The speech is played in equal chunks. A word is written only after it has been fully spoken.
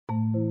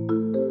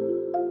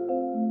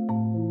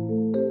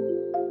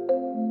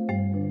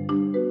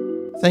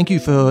Thank you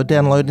for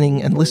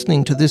downloading and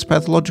listening to This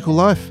Pathological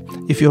Life.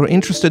 If you're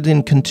interested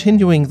in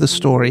continuing the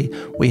story,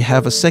 we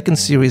have a second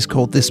series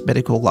called This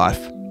Medical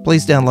Life.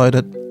 Please download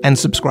it and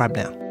subscribe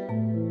now.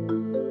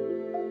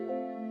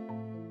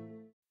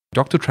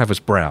 Dr. Travis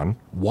Brown,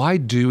 why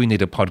do we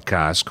need a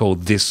podcast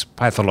called This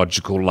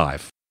Pathological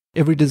Life?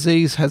 Every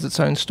disease has its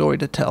own story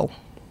to tell,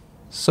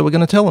 so we're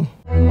going to tell them.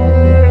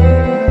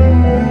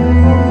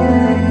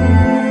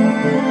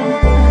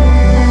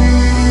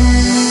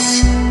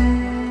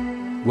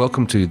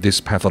 Welcome to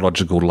This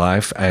Pathological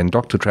Life, and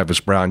Dr. Travis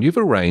Brown, you've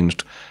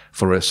arranged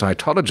for a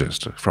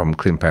cytologist from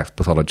ClinPath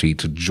Pathology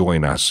to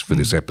join us for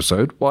this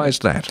episode. Why is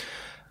that?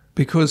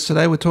 Because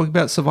today we're talking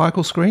about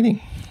cervical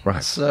screening.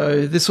 Right.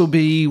 So this will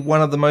be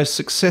one of the most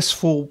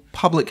successful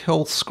public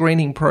health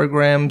screening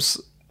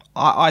programs,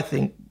 I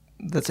think,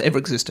 that's ever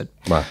existed.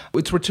 Right.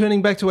 It's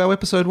returning back to our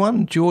episode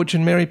 1, George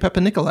and Mary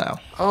Papanikolaou.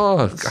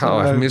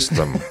 I've missed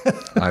them.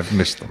 I've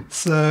missed them.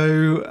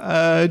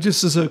 So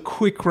just as a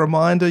quick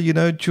reminder,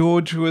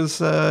 George was,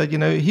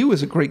 he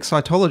was a Greek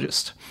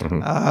cytologist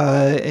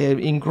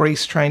in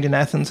Greece, trained in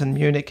Athens and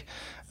Munich.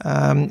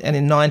 And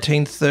in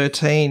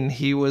 1913,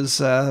 he was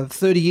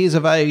 30 years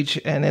of age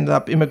and ended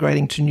up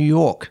immigrating to New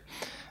York.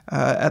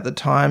 At the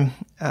time,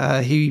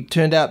 he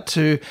turned out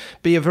to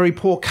be a very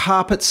poor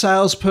carpet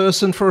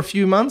salesperson for a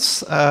few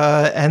months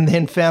and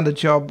then found a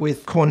job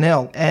with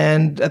Cornell.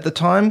 And at the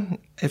time,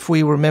 if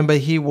we remember,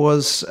 he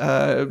was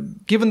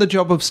given the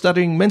job of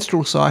studying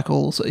menstrual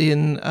cycles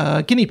in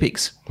guinea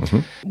pigs.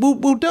 Mm-hmm.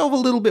 We'll delve a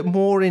little bit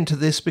more into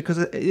this because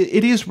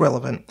it is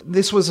relevant.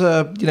 This was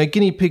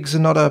guinea pigs are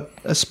not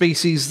a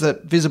species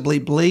that visibly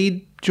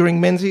bleed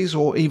during menses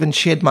or even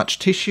shed much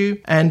tissue.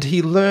 And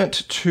he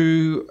learnt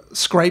to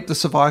scrape the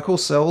cervical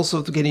cells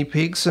of the guinea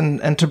pigs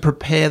and to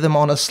prepare them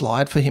on a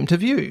slide for him to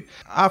view.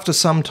 After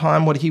some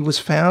time, what he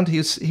was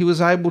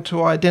able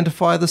to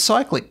identify the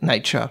cyclic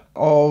nature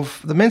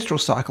of the menstrual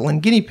cycle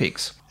in guinea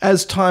pigs.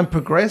 As time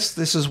progressed,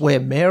 this is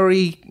where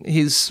Mary,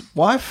 his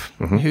wife,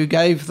 who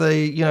gave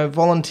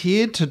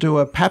volunteered to do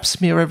a pap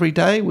smear every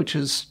day, which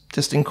is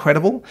just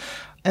incredible.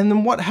 And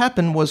then what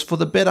happened was for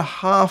the better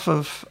half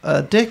of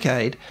a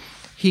decade,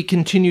 he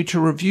continued to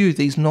review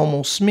these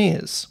normal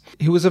smears.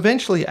 He was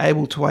eventually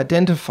able to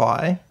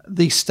identify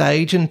the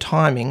stage and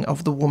timing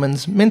of the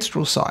woman's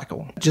menstrual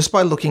cycle just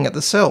by looking at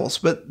the cells.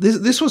 But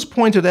this was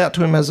pointed out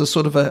to him as a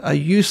sort of a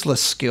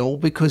useless skill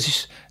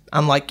because,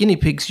 unlike guinea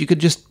pigs, you could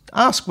just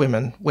ask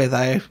women where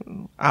they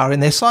are in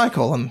their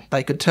cycle and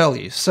they could tell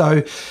you.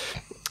 So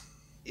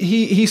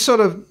he sort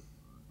of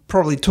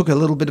probably took a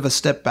little bit of a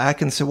step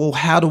back and said, well,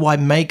 how do I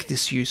make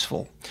this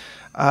useful?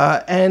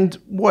 And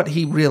what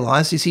he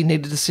realised is he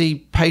needed to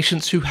see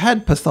patients who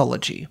had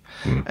pathology.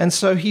 And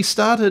so he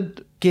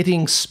started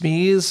getting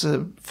smears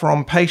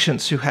from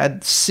patients who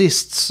had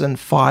cysts and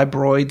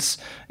fibroids,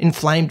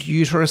 inflamed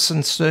uterus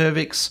and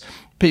cervix,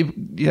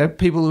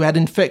 people who had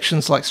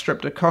infections like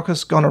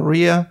streptococcus,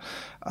 gonorrhea,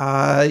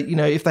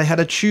 if they had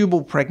a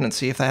tubal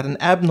pregnancy, if they had an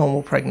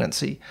abnormal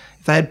pregnancy,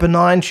 if they had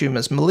benign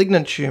tumours,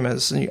 malignant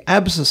tumours, and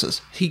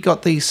abscesses. He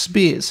got these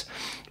smears.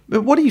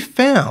 But what he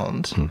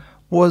found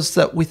was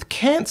that with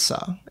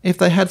cancer, if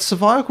they had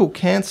cervical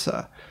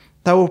cancer,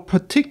 they were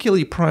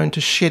particularly prone to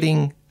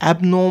shedding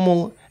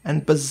abnormal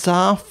and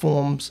bizarre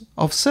forms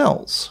of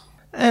cells.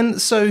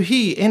 And so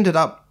he ended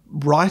up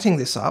writing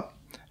this up,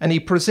 and he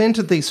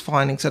presented these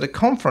findings at a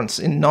conference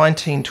in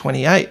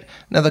 1928.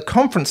 Now, the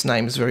conference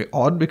name is very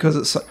odd because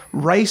it's a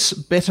Race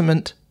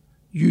Betterment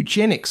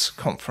Eugenics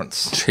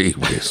Conference. Gee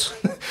whiz.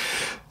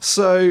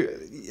 So,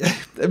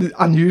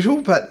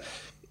 unusual, but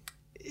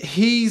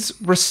his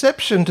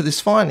reception to these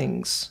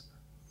findings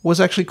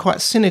was actually quite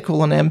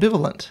cynical and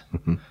ambivalent.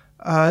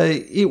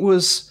 It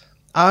was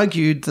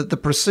argued that the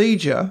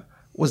procedure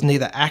was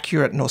neither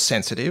accurate nor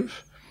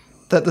sensitive,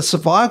 that the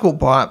cervical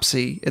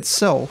biopsy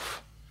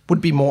itself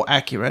would be more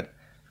accurate,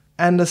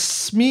 and the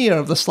smear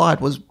of the slide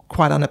was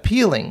quite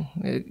unappealing.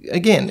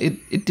 Again,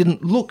 it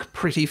didn't look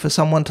pretty for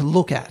someone to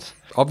look at.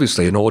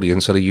 Obviously an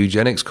audience at a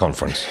eugenics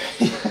conference.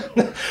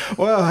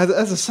 Well,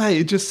 as I say,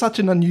 it's just such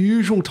an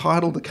unusual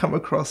title to come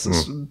across.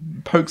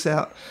 That pokes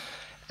out.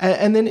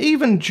 And then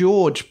even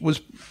George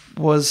was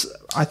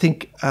I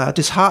think,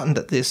 disheartened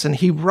at this, and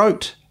he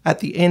wrote at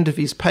the end of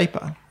his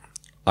paper,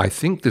 I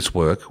think this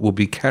work will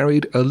be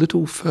carried a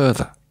little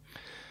further.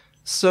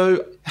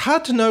 So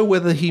hard to know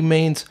whether he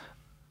means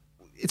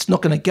it's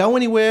not going to go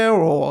anywhere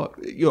or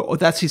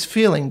that's his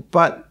feeling.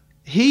 But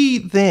he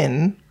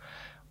then,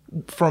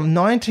 from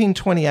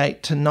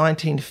 1928 to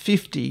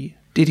 1950,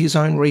 did his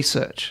own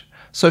research.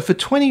 So for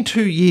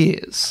 22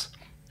 years,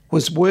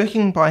 was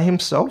working by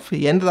himself.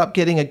 He ended up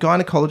getting a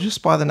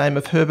gynecologist by the name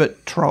of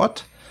Herbert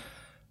Trott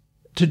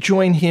to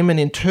join him in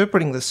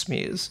interpreting the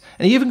smears.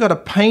 And he even got a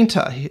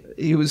painter.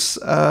 He was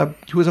a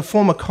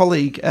former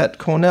colleague at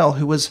Cornell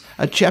who was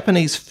a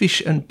Japanese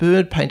fish and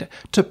bird painter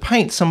to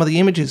paint some of the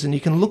images. And you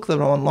can look them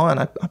online.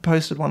 I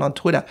posted one on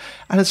Twitter.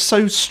 And it's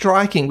so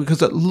striking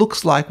because it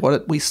looks like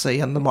what we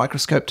see under the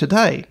microscope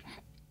today.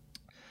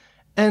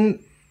 And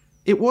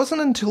it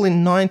wasn't until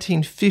in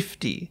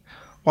 1950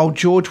 while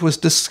George was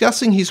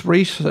discussing his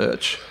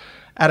research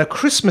at a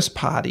Christmas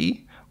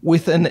party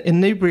with an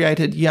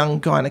inebriated young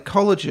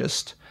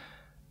gynecologist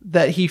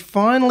that he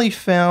finally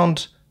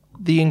found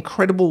the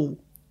incredible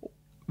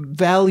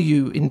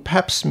value in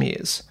pap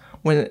smears,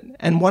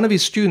 and one of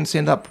his students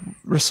ended up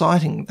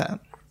reciting that.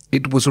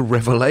 It was a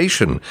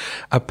revelation.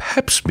 A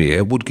pap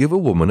smear would give a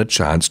woman a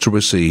chance to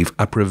receive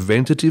a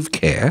preventative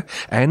care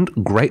and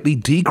greatly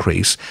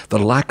decrease the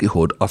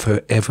likelihood of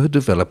her ever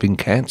developing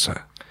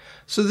cancer.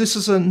 So this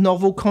is a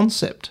novel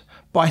concept.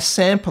 By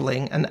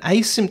sampling an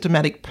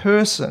asymptomatic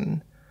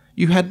person,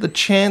 you had the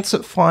chance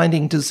at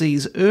finding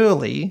disease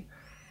early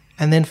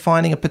and then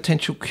finding a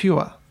potential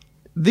cure.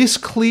 This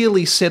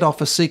clearly set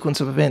off a sequence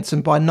of events,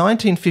 and by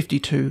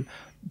 1952,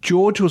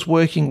 George was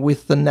working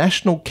with the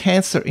National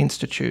Cancer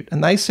Institute,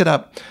 and they set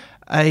up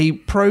a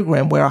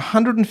program where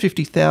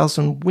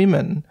 150,000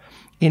 women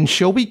in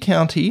Shelby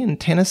County in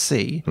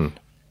Tennessee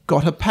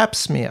got a pap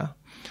smear.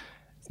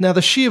 Now,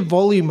 the sheer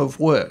volume of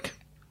work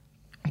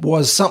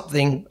was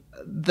something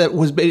that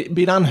was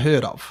been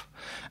unheard of.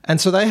 And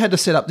so they had to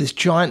set up this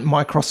giant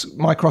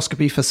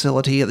microscopy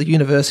facility at the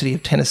University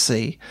of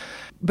Tennessee.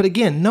 But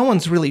again, no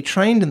one's really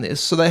trained in this,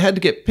 so they had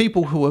to get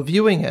people who were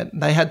viewing it.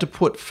 They had to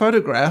put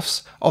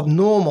photographs of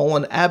normal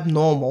and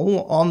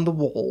abnormal on the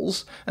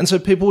walls, and so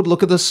people would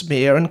look at the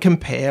smear and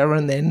compare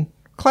and then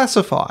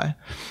classify.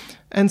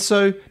 And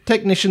so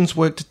technicians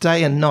worked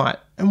day and night,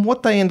 and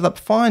what they ended up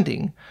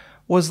finding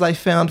was they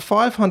found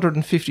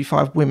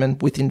 555 women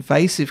with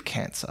invasive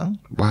cancer.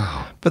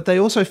 Wow. But they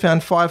also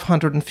found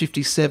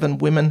 557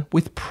 women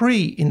with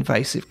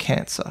pre-invasive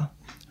cancer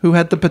who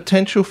had the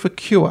potential for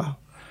cure.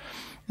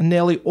 And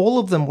nearly all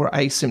of them were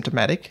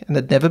asymptomatic and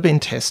had never been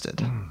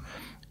tested.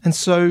 And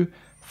so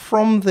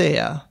from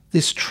there,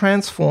 this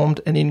transformed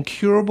an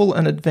incurable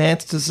and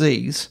advanced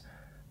disease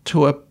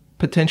to a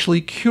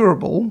potentially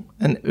curable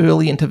and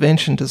early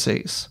intervention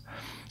disease.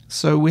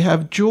 So we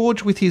have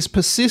George with his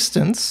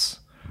persistence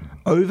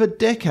over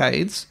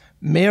decades,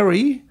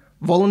 Mary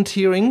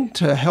volunteering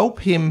to help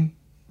him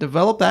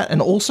develop that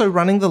and also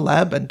running the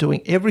lab and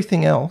doing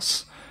everything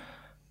else.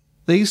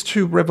 These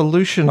two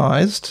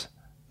revolutionized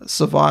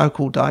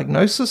cervical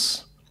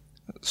diagnosis,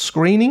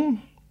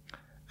 screening,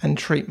 and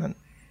treatment.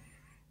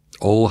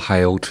 All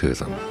hail to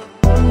them.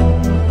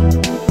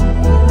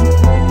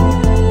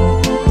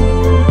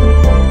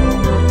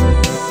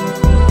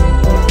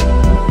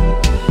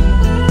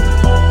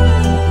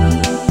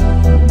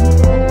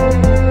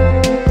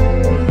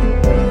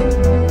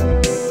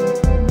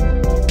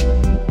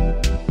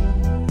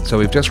 So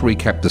we've just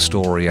recapped the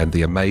story and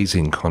the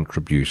amazing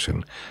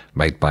contribution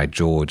made by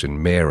George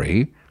and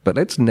Mary, but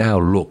let's now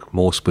look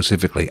more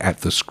specifically at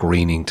the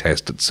screening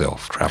test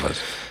itself,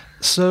 Travis.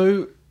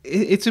 So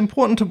it's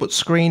important to put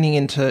screening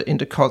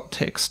into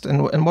context,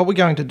 and what we're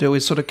going to do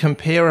is sort of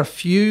compare a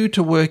few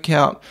to work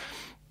out.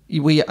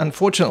 We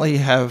unfortunately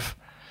have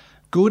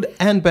good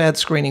and bad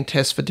screening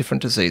tests for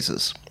different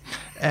diseases,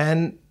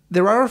 and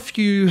there are a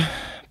few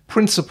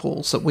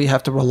principles that we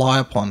have to rely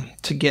upon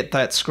to get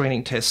that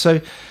screening test.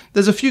 So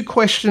there's a few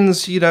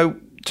questions,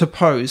 to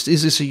pose.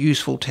 Is this a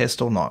useful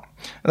test or not?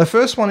 And the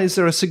first one is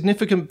there a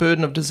significant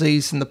burden of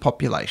disease in the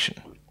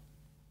population?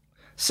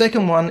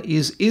 Second one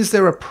is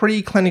there a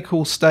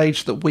preclinical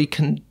stage that we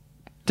can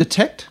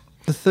detect?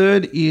 The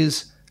third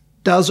is,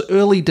 does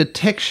early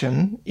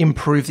detection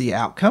improve the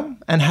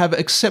outcome and have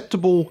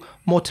acceptable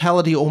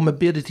mortality or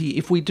morbidity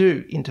if we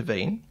do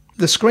intervene?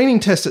 The screening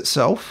test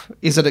itself,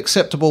 is it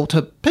acceptable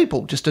to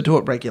people just to do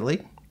it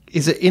regularly?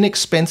 Is it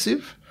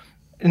inexpensive?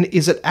 And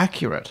is it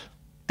accurate?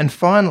 And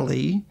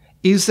finally,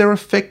 is there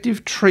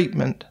effective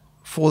treatment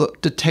for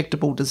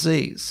detectable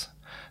disease?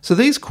 So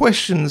these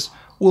questions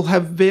will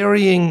have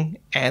varying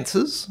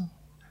answers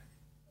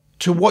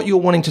to what you're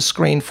wanting to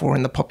screen for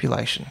in the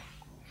population.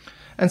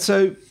 And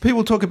so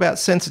people talk about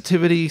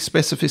sensitivity,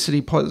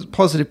 specificity,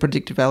 positive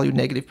predictive value,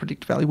 negative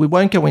predictive value. We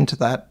won't go into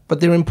that, but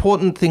they're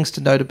important things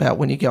to note about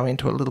when you go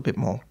into it a little bit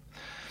more.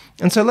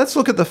 And so let's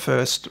look at the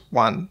first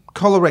one,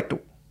 colorectal.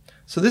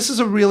 So this is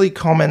a really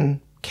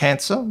common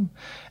cancer.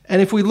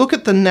 And if we look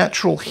at the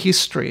natural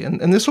history,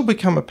 and this will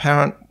become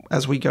apparent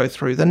as we go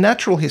through, the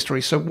natural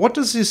history. So what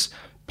does this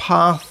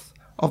path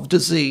of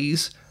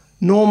disease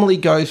normally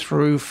go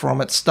through from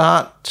its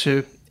start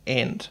to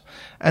end?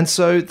 And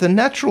so the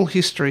natural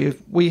history,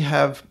 we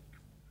have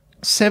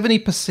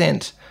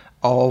 70%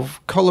 of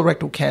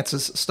colorectal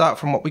cancers start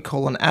from what we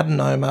call an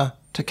adenoma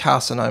to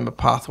carcinoma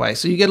pathway.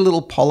 So you get a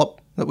little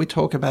polyp that we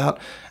talk about,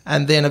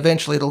 and then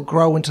eventually it'll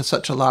grow into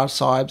such a large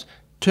size,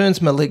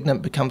 turns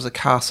malignant, becomes a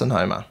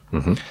carcinoma.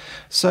 Mm-hmm.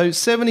 So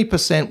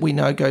 70% we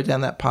know go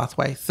down that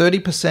pathway.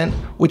 30%,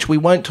 which we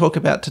won't talk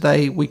about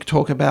today, we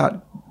talk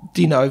about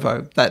de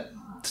novo. That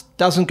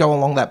doesn't go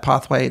along that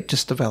pathway, it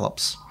just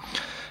develops.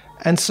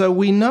 And so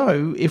we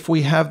know if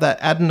we have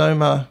that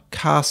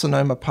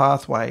adenoma-carcinoma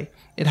pathway,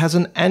 it has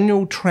an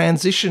annual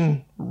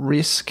transition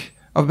risk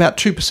of about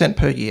 2%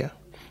 per year.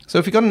 So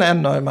if you've got an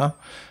adenoma,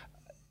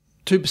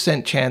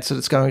 2% chance that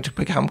it's going to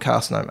become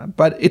carcinoma.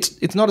 But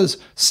it's not as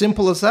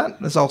simple as that,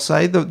 as I'll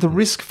say. The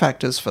risk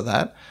factors for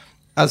that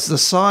as the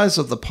size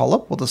of the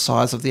polyp or the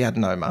size of the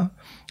adenoma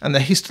and the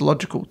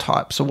histological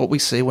type, so what we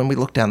see when we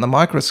look down the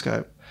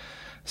microscope.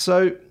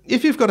 So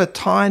if you've got a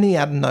tiny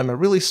adenoma,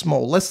 really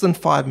small, less than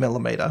 5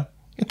 millimeter,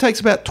 it takes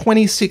about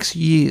 26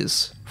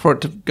 years for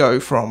it to go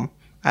from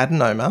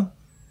adenoma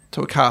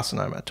to a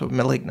carcinoma, to a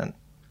malignant.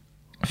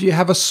 If you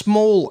have a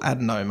small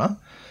adenoma,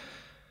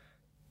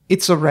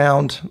 it's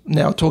around,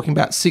 now talking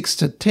about 6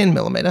 to 10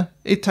 millimeter,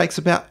 it takes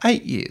about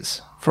 8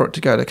 years for it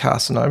to go to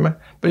carcinoma.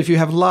 But if you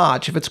have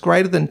large, if it's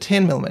greater than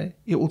 10 millimeter,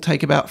 it will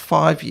take about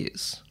 5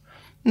 years.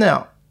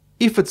 Now,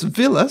 if it's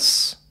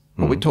villous,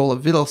 what we call a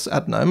villous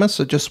adenoma,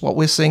 so just what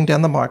we're seeing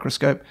down the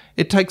microscope,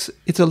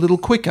 it's a little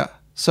quicker.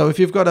 So if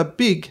you've got a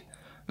big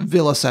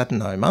villous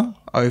adenoma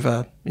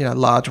over,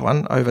 large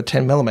one over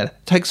 10 millimeter,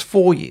 it takes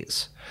 4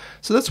 years.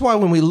 So that's why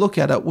when we look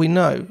at it, we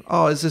know,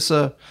 is this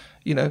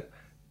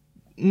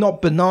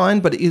not benign,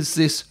 but is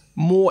this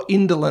more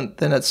indolent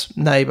than its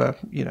neighbour,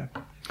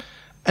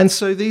 And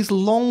so these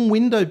long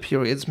window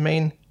periods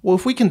mean, well,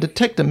 if we can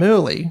detect them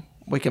early,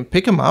 we can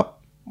pick them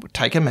up,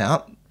 take them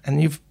out,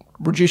 and you've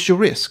reduced your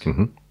risk.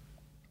 Mm-hmm.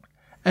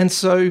 And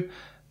so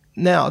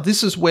now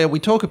this is where we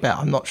talk about,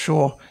 I'm not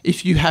sure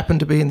if you happen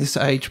to be in this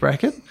age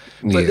bracket,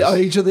 but Yes.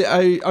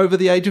 over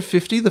the age of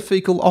 50, the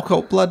fecal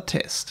occult blood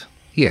test.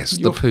 Yes,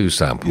 the poo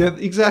sample. Yeah,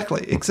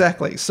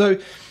 exactly. So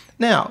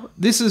now,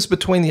 this is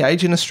between the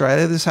age in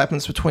Australia. This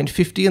happens between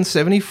 50 and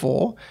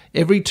 74.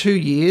 Every 2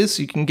 years,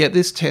 you can get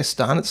this test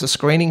done. It's a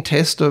screening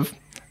test of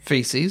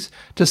feces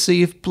to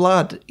see if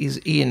blood is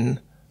in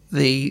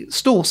the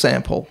stool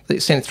sample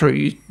that's sent through.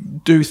 You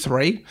do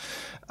 3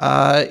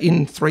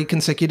 in 3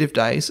 consecutive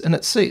days, and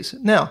it sees.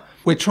 Now,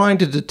 we're trying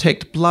to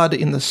detect blood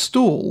in the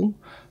stool,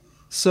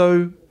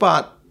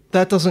 but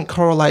that doesn't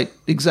correlate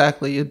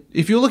exactly.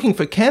 If you're looking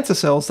for cancer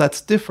cells, that's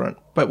different.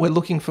 But we're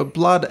looking for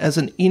blood as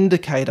an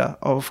indicator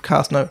of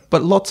carcinoma.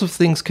 But lots of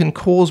things can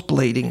cause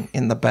bleeding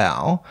in the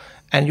bowel,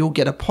 and you'll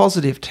get a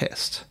positive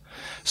test.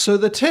 So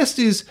the test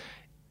is...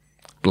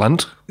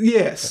 Blunt?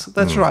 Yes,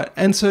 that's right.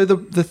 And so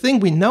the thing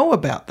we know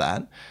about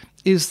that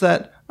is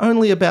that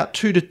only about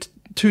 2 to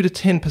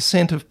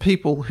 10% of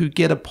people who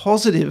get a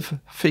positive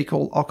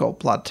fecal occult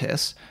blood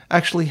test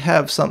actually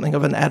have something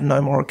of an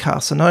adenoma or a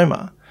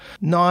carcinoma.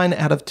 9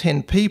 out of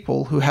 10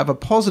 people who have a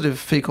positive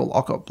fecal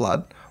occult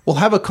blood will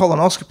have a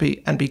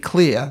colonoscopy and be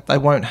clear they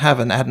won't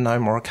have an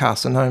adenoma or a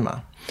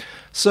carcinoma.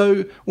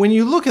 So when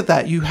you look at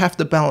that, you have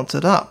to balance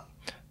it up.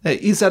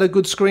 Is that a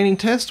good screening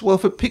test? Well,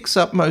 if it picks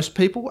up most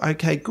people,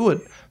 okay, good.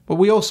 But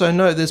we also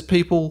know there's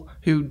people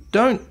who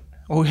don't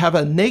or who have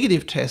a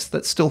negative test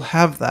that still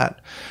have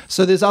that.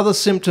 So there's other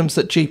symptoms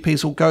that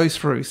GPs will go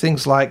through,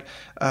 things like,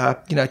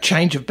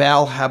 change of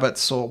bowel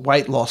habits or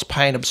weight loss,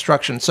 pain,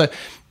 obstruction. So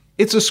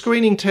it's a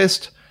screening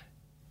test.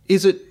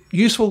 Is it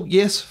useful?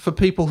 Yes, for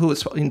people who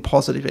it's in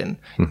positive in.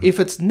 Mm-hmm. If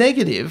it's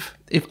negative,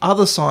 if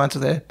other signs are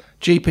there,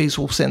 GPs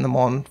will send them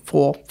on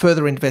for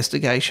further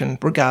investigation,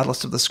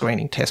 regardless of the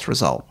screening test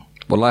result.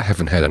 Well, I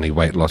haven't had any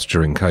weight loss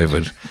during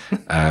COVID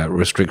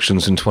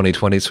restrictions in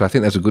 2020, so I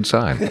think that's a good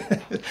sign.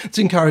 It's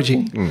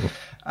encouraging.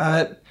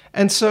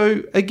 And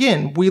so,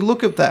 again, we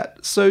look at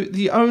that. So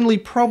the only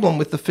problem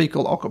with the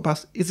fecal occult blood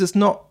is it's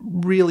not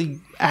really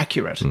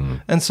accurate.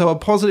 Mm. And so a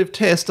positive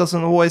test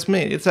doesn't always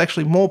mean it's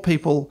actually more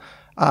people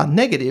are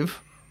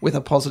negative with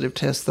a positive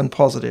test than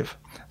positive.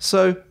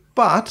 So,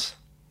 but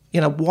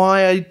in a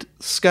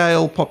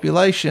wide-scale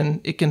population,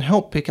 it can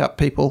help pick up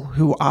people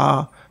who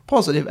are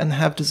positive and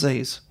have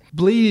disease.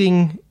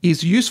 Bleeding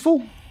is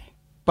useful,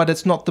 but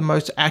it's not the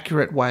most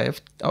accurate way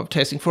of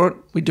testing for it.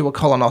 We do a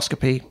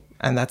colonoscopy,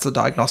 and that's a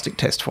diagnostic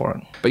test for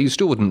it. But you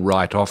still wouldn't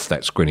write off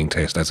that screening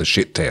test as a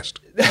shit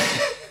test.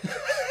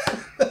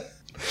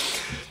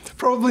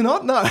 Probably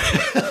not, no.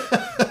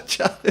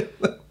 Charlie,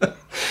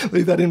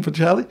 leave that in for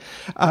Charlie.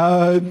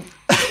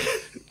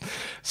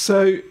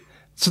 So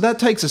that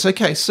takes us,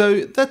 okay,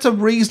 so that's a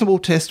reasonable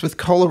test with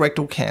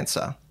colorectal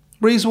cancer.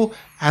 Reasonable,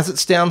 has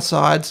its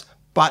downsides,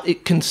 but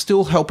it can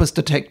still help us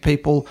detect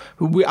people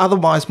who we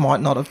otherwise might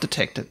not have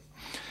detected.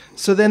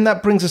 So then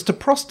that brings us to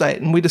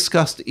prostate, and we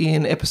discussed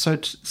in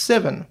episode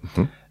 7.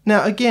 Mm-hmm.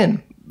 Now,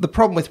 again, the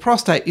problem with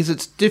prostate is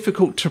it's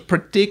difficult to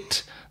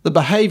predict the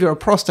behaviour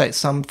of prostate.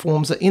 Some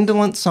forms are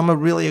indolent, some are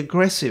really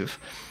aggressive.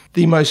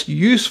 The most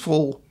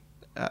useful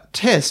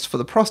test for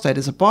the prostate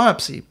is a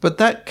biopsy, but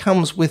that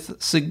comes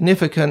with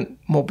significant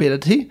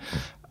morbidity.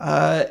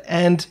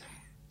 And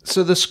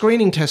so the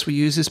screening test we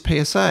use is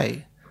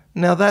PSA.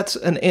 Now, that's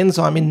an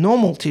enzyme in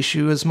normal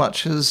tissue as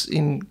much as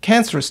in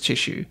cancerous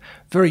tissue.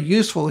 Very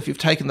useful if you've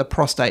taken the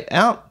prostate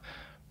out.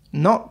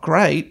 Not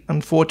great,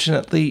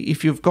 unfortunately,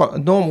 if you've got a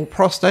normal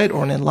prostate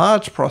or an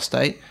enlarged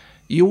prostate,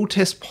 you will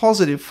test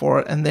positive for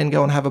it and then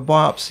go and have a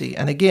biopsy.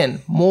 And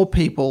again, more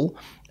people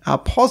are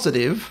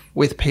positive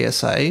with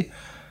PSA.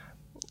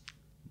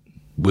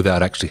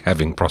 Without actually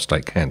having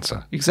prostate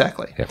cancer.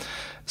 Exactly. Yeah.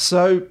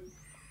 So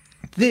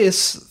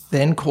this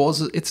then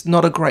causes, it's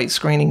not a great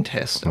screening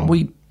test. And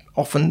we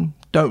often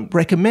don't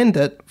recommend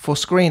it for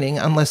screening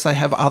unless they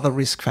have other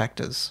risk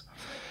factors.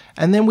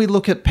 And then we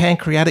look at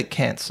pancreatic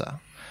cancer.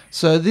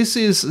 So this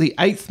is the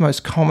 8th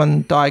most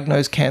common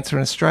diagnosed cancer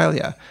in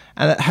Australia,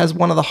 and it has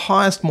one of the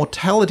highest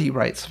mortality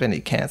rates of any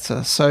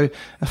cancer. So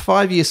a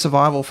 5-year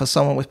survival for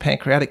someone with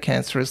pancreatic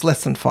cancer is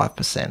less than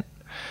 5%.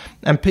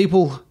 And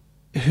people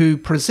who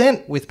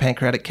present with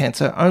pancreatic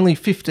cancer, only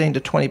 15 to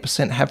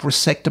 20% have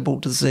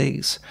resectable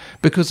disease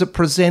because it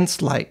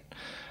presents late.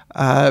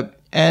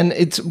 And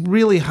it's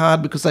really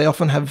hard because they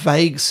often have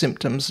vague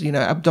symptoms,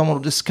 abdominal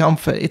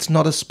discomfort. It's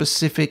not as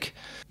specific.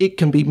 It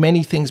can be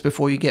many things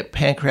before you get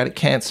pancreatic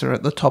cancer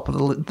at the top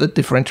of the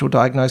differential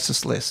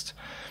diagnosis list.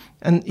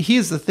 And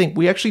here's the thing,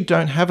 we actually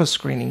don't have a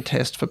screening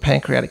test for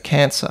pancreatic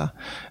cancer.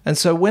 And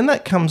so when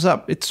that comes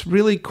up, it's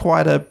really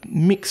quite a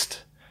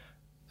mixed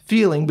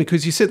feeling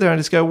because you sit there and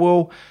just go,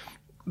 well,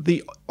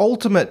 the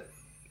ultimate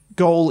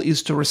goal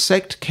is to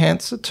resect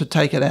cancer, to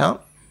take it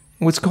out.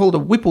 What's called a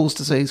Whipple's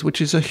disease,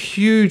 which is a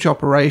huge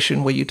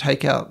operation where you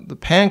take out the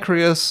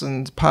pancreas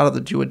and part of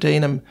the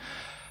duodenum.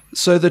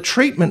 So the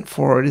treatment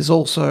for it is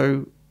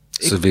also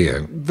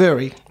severe.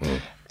 Very.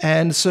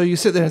 And so you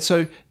sit there and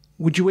so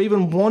would you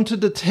even want to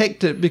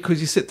detect it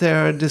because you sit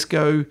there and just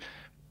go,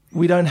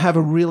 we don't have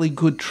a really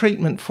good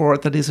treatment for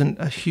it that isn't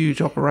a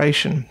huge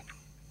operation.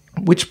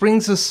 Which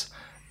brings us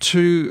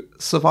to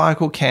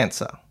cervical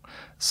cancer.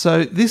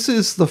 So this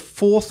is the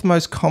 4th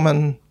most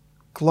common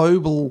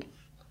global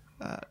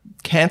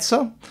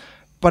cancer,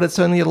 but it's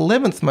only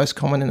 11th most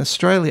common in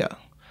Australia.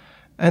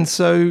 And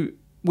so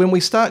when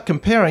we start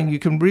comparing, you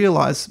can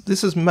realize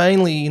this is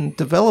mainly in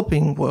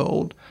developing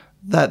world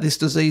that this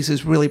disease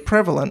is really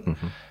prevalent.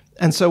 Mm-hmm.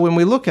 And so when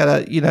we look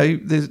at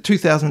it,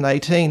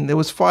 2018, there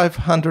was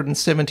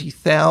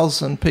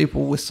 570,000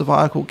 people with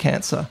cervical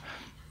cancer.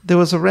 There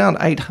was around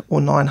 800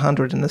 or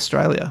 900 in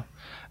Australia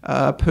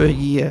per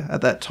year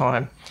at that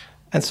time.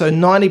 And so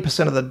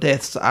 90% of the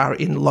deaths are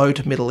in low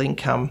to middle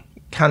income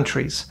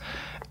countries.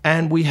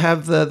 And we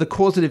have the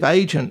causative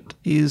agent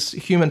is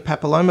human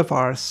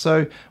papillomavirus.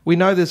 So we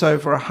know there's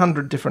over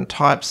 100 different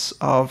types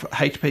of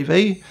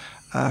HPV.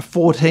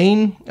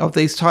 14 of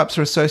these types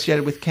are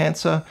associated with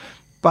cancer,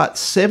 but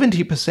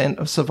 70%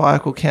 of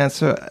cervical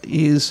cancer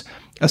is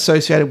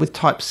associated with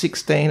type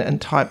 16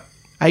 and type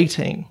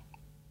 18.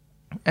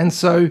 And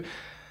so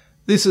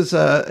this is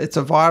it's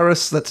a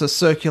virus that's a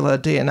circular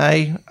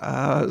DNA,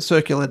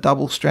 circular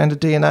double-stranded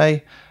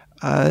DNA,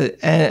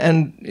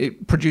 and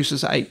it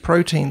produces 8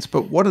 proteins.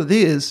 But what it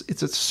is,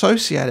 it's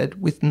associated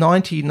with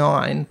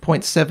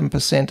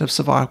 99.7% of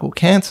cervical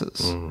cancers.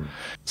 Mm.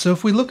 So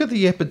if we look at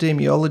the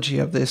epidemiology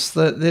of this,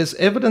 there's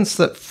evidence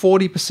that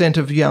 40%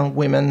 of young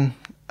women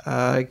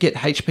get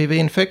HPV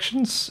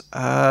infections,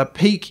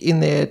 peak in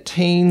their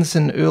teens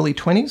and early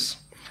 20s.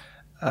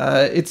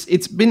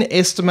 It's been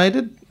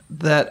estimated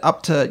that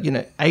up to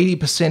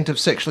 80% of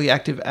sexually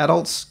active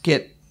adults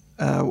get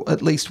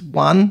at least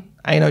one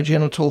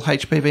anogenital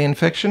HPV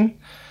infection,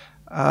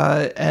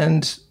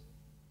 and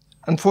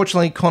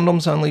unfortunately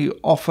condoms only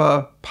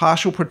offer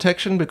partial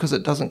protection because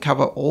it doesn't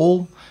cover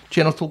all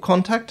genital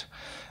contact,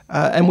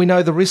 and we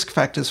know the risk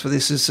factors for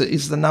this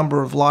is the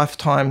number of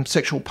lifetime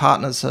sexual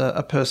partners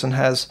a person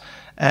has,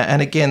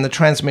 and again the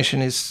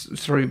transmission is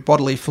through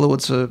bodily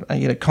fluids or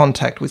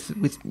contact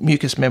with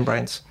mucous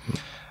membranes,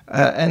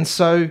 and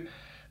so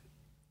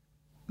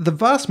the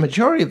vast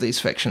majority of these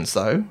infections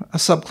though are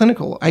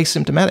subclinical,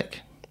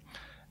 asymptomatic.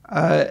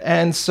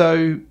 And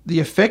so the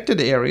affected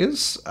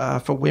areas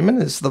for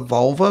women is the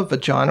vulva,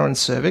 vagina, and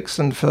cervix,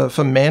 and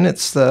for men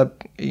it's the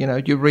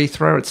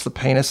urethra, it's the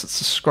penis, it's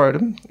the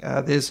scrotum.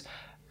 There's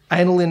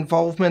anal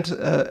involvement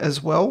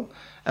as well.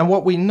 And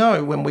what we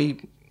know when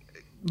we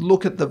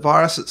look at the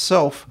virus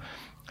itself,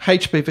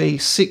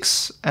 HPV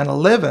 6 and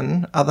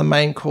 11 are the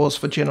main cause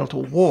for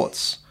genital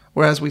warts,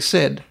 whereas we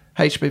said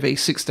HPV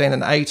 16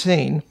 and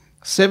 18,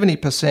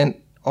 70%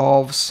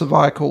 of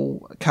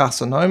cervical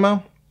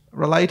carcinoma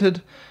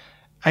related,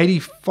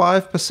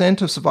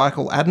 85% of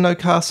cervical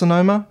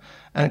adenocarcinoma,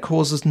 and it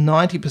causes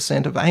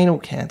 90% of anal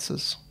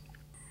cancers.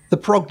 The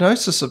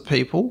prognosis of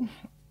people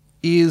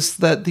is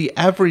that the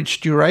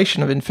average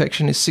duration of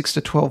infection is 6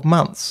 to 12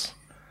 months.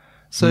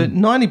 So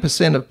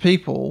 90% of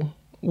people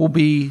will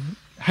be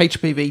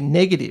HPV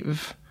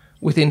negative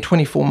within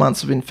 24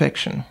 months of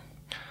infection.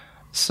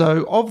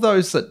 So of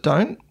those that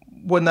don't,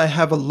 when they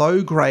have a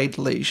low-grade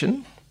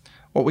lesion,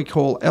 what we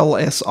call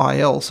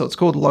LSIL, so it's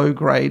called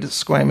low-grade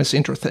squamous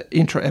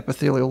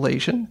intraepithelial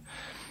lesion,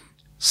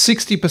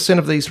 60%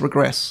 of these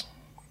regress.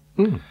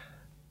 Mm.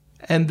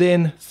 And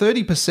then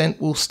 30%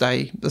 will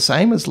stay the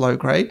same as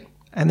low-grade,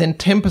 and then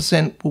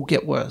 10% will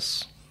get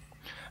worse.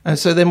 And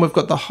so then we've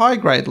got the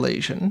high-grade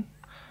lesion,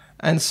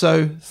 and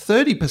so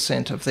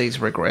 30% of these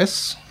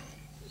regress,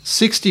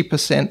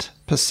 60%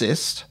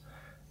 persist,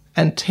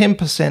 and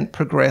 10%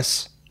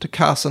 progress to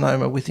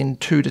carcinoma within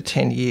 2 to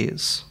 10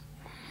 years.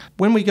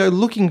 When we go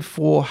looking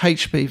for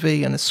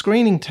HPV in a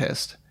screening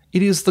test,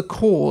 it is the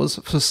cause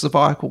for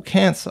cervical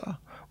cancer,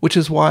 which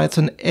is why it's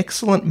an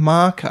excellent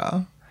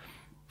marker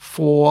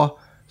for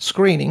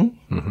screening.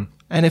 Mm-hmm.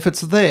 And if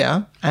it's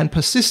there and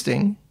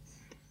persisting,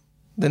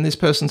 then this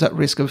person's at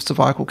risk of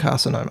cervical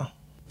carcinoma.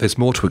 There's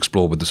more to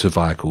explore with the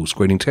cervical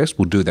screening test.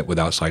 We'll do that with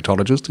our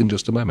cytologist in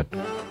just a moment.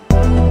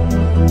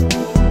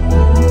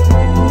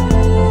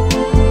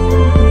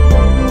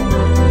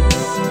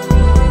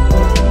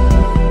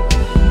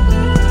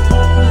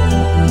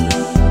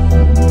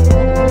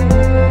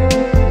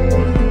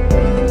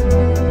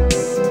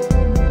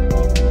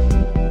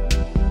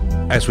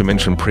 As we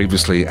mentioned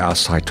previously, our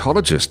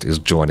cytologist is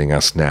joining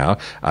us now,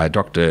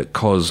 Dr.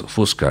 Kos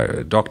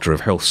Fusco, Doctor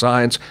of Health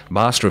Science,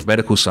 Master of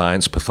Medical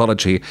Science,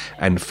 Pathology,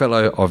 and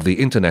Fellow of the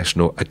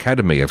International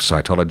Academy of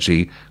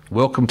Cytology.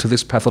 Welcome to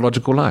This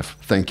Pathological Life.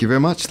 Thank you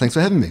very much. Thanks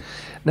for having me.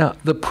 Now,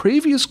 the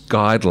previous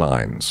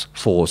guidelines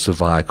for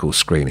cervical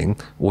screening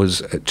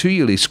was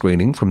 2-yearly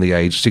screening from the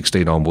age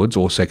 16 onwards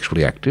or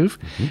sexually active.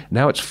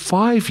 Now it's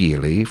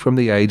 5-yearly from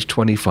the age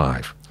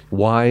 25.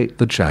 Why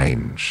the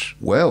change?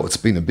 Well, it's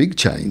been a big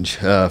change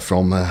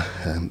from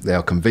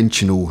our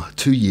conventional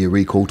 2-year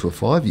recall to a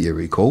 5-year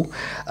recall.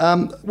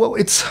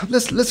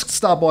 Let's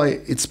start by,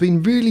 it's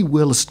been really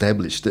well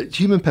established that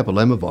human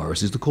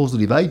papillomavirus is the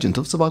causative agent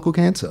of cervical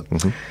cancer.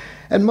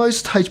 And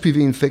most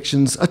HPV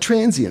infections are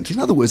transient. In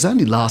other words, they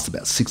only last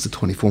about 6 to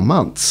 24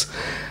 months.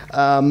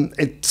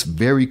 It's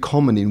very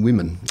common in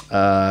women,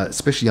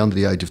 especially under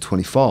the age of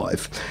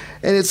 25.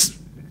 And it's...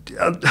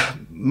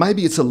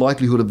 maybe it's a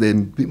likelihood of them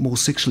a bit more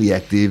sexually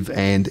active,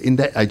 and in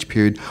that age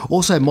period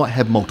also might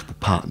have multiple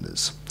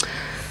partners.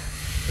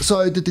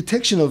 So the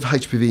detection of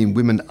HPV in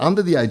women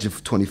under the age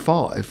of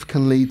 25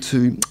 can lead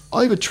to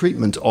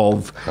over-treatment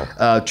of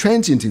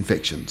transient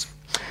infections.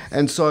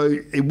 And so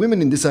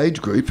women in this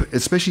age group,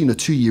 especially in a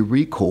 2-year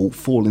recall,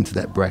 fall into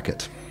that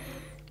bracket.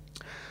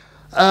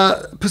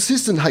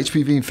 Persistent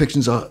HPV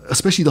infections are,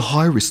 especially the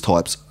high-risk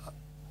types,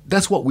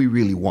 that's what we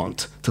really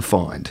want to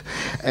find.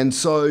 And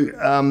so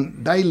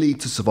they lead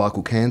to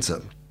cervical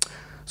cancer.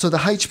 So the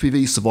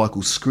HPV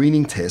cervical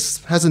screening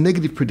test has a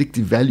negative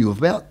predictive value of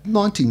about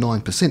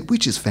 99%,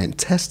 which is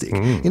fantastic.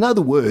 In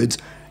other words,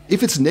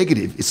 if it's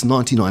negative, it's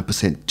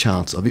 99%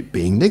 chance of it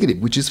being negative,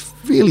 which is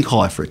really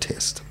high for a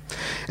test.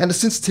 And a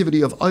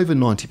sensitivity of over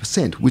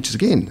 90%, which is,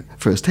 again,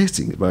 for a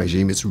testing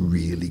regime, is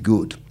really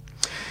good.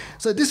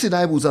 So this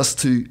enables us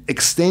to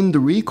extend the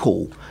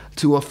recall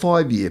to a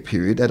 5-year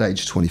period at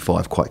age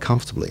 25 quite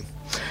comfortably.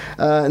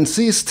 And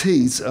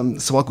CST's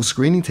cervical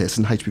screening test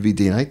and HPV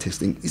DNA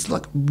testing is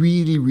like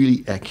really,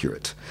 really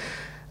accurate.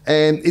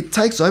 And it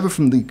takes over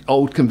from the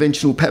old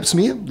conventional pap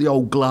smear, the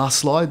old glass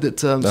slide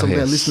that some of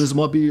our listeners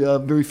might be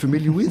very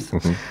familiar with.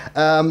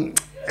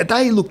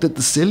 They looked at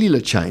the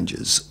cellular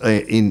changes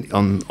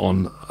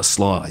on a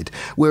slide,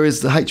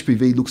 whereas the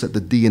HPV looks at the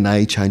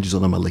DNA changes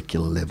on a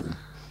molecular level.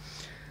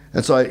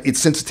 And so its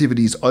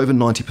sensitivity is over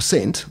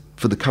 90%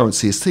 for the current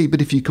CST,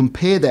 but if you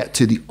compare that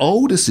to the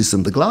older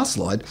system, the glass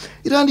slide,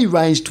 it only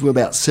ranged to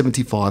about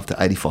 75 to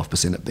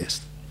 85% at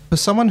best. For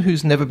someone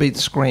who's never been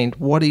screened,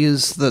 what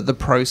is the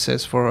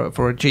process for a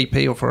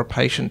GP or for a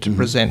patient to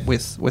present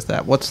with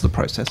that? What's the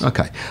process?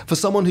 Okay. For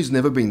someone who's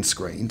never been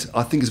screened,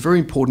 I think it's very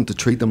important to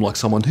treat them like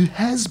someone who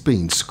has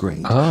been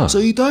screened. So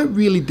you don't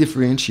really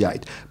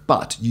differentiate,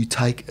 but you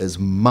take as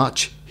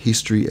much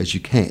history as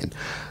you can.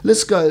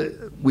 Let's go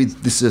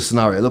with this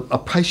scenario. A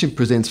patient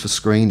presents for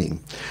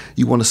screening.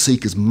 You want to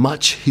seek as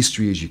much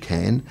history as you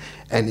can,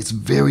 and it's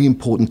very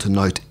important to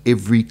note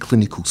every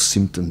clinical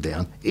symptom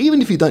down. Even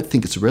if you don't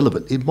think it's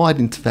relevant, it might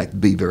in fact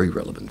be very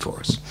relevant for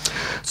us.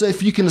 So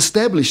if you can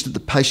establish that the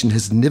patient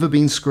has never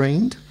been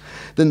screened,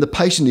 then the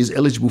patient is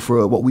eligible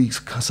for what we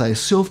say a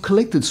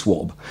self-collected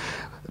swab.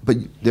 But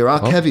there are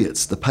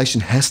caveats. The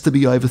patient has to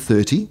be over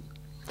 30,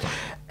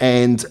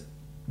 and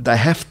they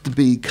have to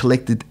be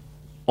collected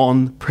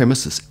on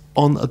premises,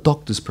 on a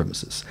doctor's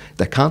premises.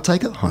 They can't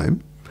take it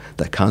home,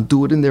 they can't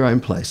do it in their own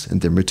place and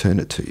then return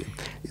it to you.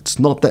 It's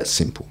not that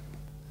simple.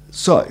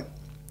 So,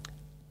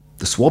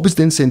 the swab is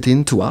then sent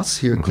in to us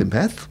here at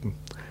ClinPath.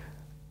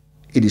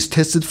 It is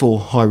tested for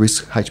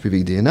high-risk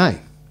HPV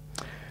DNA.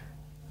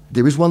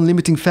 There is one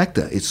limiting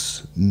factor.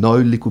 It's no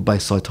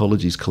liquid-based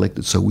cytology is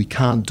collected, so we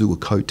can't do a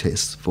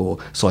co-test for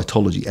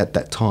cytology at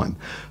that time.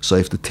 So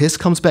if the test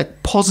comes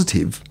back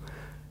positive,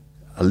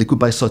 a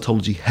liquid-based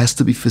cytology has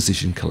to be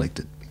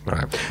physician-collected,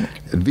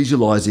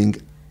 visualising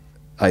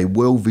a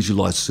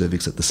well-visualised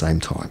cervix at the same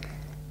time.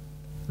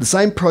 The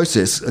same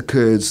process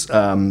occurs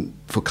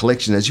for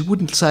collection as you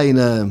wouldn't say in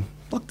a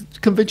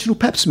conventional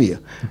pap smear.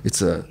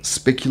 It's a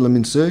speculum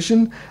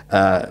insertion,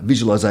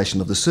 visualisation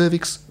of the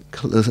cervix,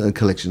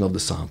 collection of the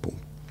sample.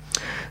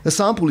 The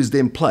sample is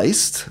then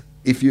placed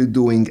if you're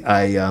doing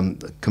a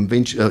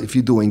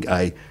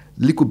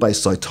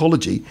liquid-based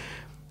cytology.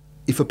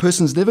 If a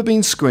person's never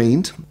been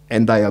screened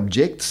and they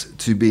object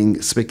to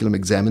being speculum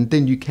examined,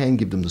 then you can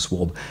give them the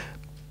swab.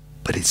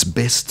 But it's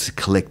best to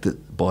collect it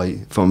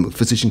from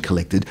physician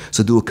collected,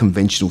 so do a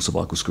conventional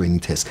cervical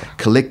screening test.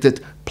 Collect it,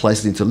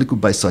 place it into a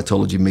liquid-based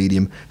cytology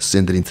medium,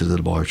 send it into the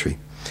laboratory.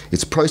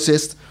 It's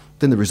processed,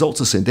 then the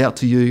results are sent out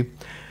to you.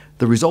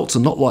 The results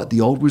are not like the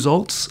old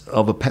results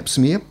of a pap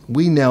smear.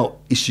 We now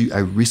issue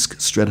a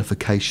risk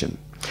stratification.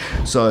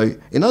 So,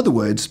 in other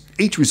words,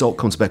 each result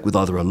comes back with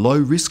either a low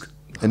risk,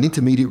 an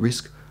intermediate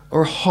risk,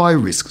 or a high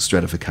risk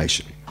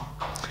stratification.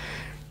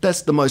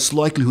 that's the most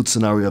likelihood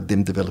scenario of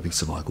them developing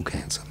cervical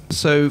cancer.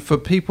 So for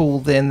people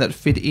then that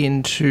fit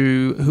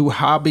into who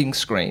are being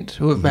screened,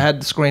 who have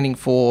had screening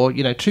for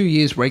 2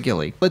 years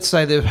regularly, let's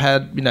say they've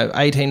had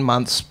 18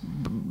 months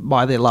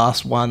by their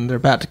last one, they're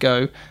about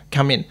to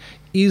come in.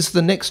 Is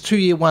the next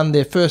 2-year one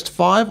their first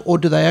 5, or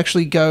do they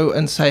actually go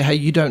and say, hey,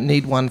 you don't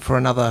need one for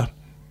another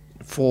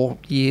 4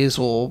 years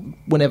or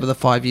whenever the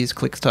 5 years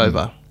clicks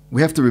over?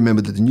 We have to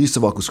remember that the new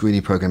cervical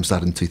screening program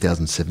started in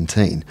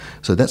 2017.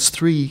 So that's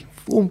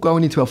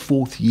going into our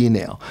 4th year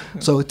now.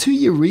 So a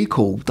 2-year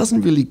recall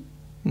doesn't really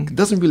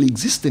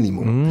exist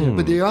anymore.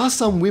 But there are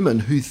some women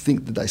who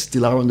think that they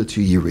still are on the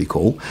 2-year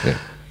recall. Yeah.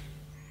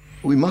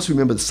 We must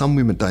remember that some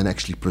women don't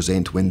actually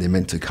present when they're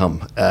meant to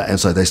come, and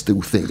so they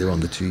still think they're on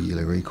the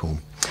 2-year recall.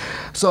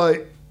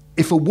 So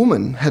if a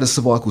woman had a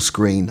cervical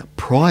screen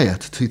prior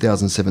to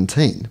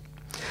 2017,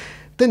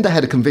 then they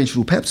had a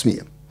conventional pap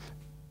smear.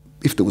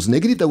 If it was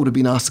negative, they would have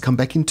been asked to come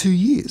back in 2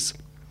 years.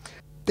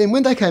 Then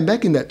when they came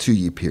back in that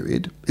 2-year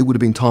period, it would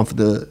have been time for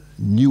the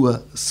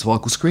newer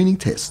cervical screening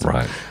test.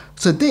 Right.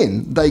 So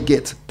then they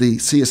get the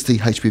CST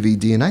HPV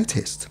DNA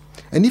test.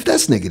 And if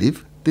that's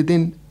negative, they're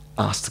then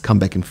asked to come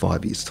back in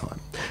 5 years' time.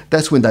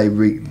 That's when they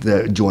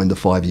join the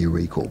 5-year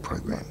recall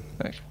program.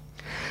 Okay.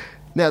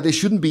 Now, there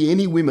shouldn't be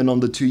any women on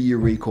the 2-year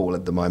recall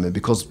at the moment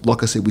because,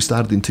 like I said, we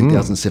started in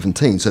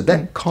 2017. So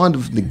that kind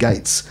of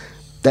negates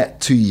that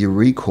 2-year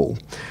recall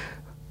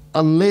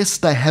unless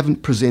they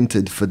haven't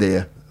presented for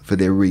their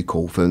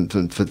recall, for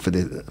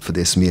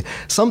their smear.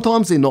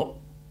 Sometimes they're not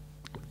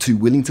too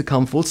willing to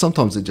come forward.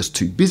 Sometimes they're just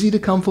too busy to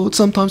come forward.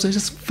 Sometimes they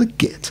just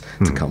forget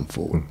to come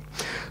forward.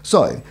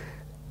 So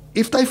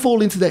if they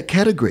fall into that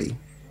category,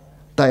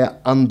 they are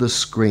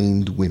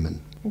under-screened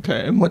women.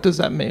 Okay, and what does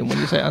that mean when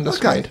you say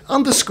under-screened? Okay,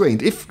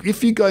 under-screened.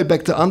 If you go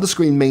back to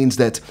under-screened means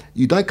that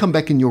you don't come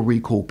back in your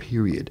recall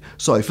period.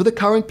 So for the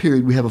current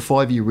period, we have a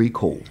 5-year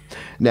recall.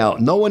 Now,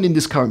 no one in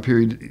this current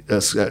period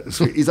is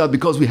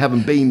because we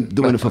haven't been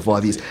doing it for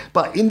 5 years.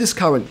 But in this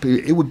current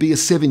period, it would be a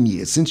 7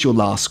 years since your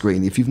last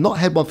screen. If you've not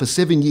had one for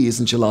 7 years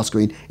since your last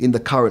screen in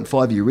the current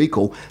 5-year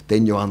recall,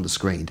 then you're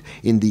under-screened.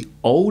 In the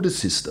older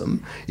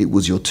system, it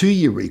was your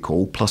 2-year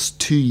recall plus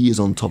 2 years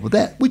on top of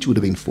that, which would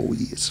have been 4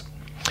 years.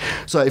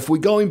 So if we're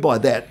going by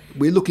that,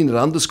 we're looking at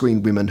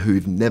under-screened women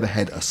who've never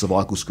had a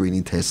cervical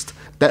screening test.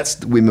 That's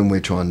the women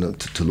we're trying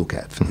to look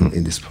at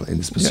in this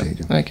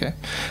procedure. Yeah. Okay.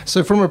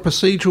 So from a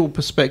procedural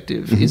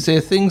perspective, is there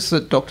things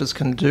that doctors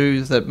can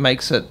do that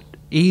makes it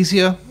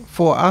easier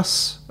for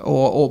us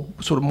or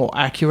sort of more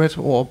accurate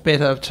or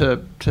better to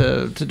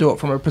do it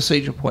from a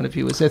procedural point of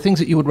view? Is there things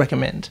that you would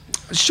recommend?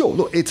 Sure.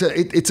 Look, it's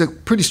a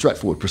pretty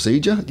straightforward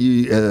procedure.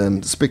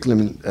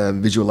 Speculum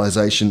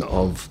visualization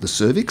of the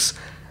cervix.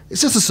 It's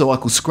just a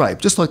cervical scrape,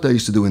 just like they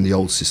used to do in the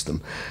old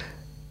system.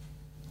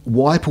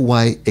 Wipe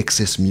away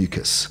excess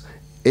mucus.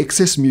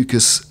 Excess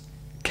mucus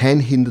can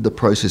hinder the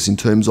process in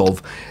terms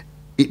of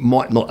it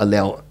might not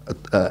allow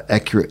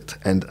accurate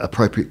and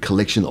appropriate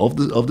collection of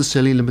the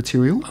cellular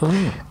material.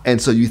 And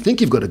so you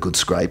think you've got a good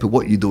scrape, but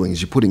what you're doing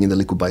is you're putting in the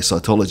liquid-based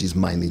cytology is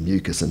mainly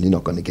mucus, and you're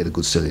not going to get a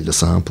good cellular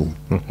sample.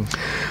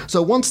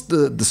 So once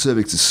the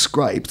cervix is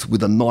scraped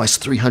with a nice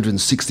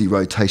 360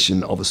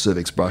 rotation of a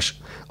cervix brush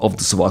of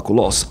the cervical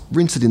loss,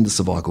 rinse it in the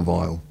cervical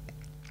vial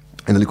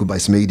and a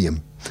liquid-based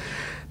medium.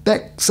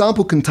 That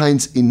sample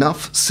contains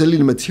enough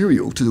cellular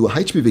material to do a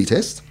HPV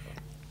test,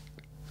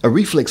 a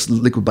reflex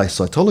liquid-based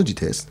cytology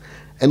test,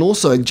 and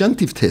also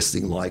adjunctive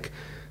testing like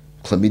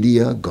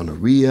chlamydia,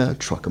 gonorrhea,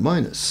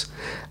 trichomonas.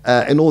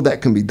 And all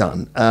that can be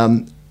done.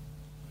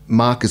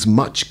 Mark as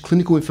much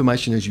clinical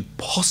information as you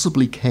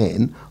possibly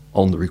can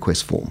on the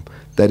request form.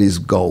 That is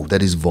gold.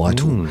 That is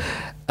vital.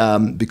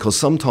 Because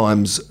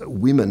sometimes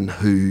women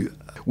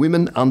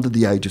under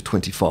the age of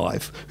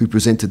 25 who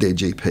present to their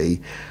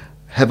GP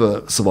have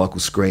a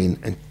cervical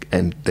screen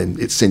and then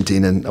it's sent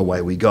in and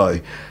away we go.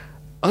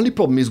 Only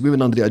problem is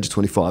women under the age of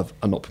 25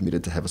 are not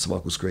permitted to have a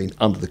cervical screen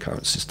under the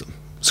current system.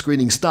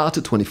 Screening starts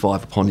at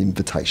 25 upon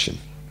invitation.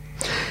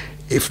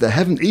 If they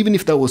haven't, even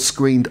if they were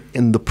screened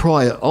in the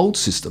prior old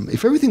system,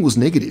 if everything was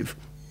negative,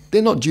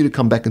 they're not due to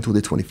come back until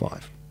they're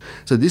 25.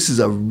 So this is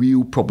a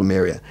real problem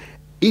area.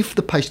 If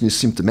the patient is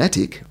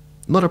symptomatic,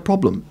 not a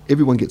problem.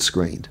 Everyone gets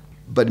screened.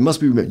 But it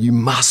must be remembered, you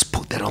must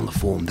put that on the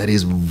form. That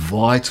is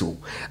vital.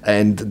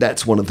 And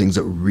that's one of the things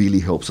that really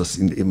helps us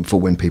for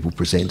when people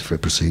present for a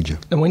procedure.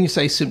 And when you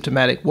say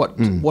symptomatic, what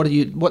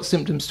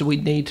symptoms do we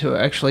need to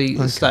actually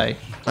say?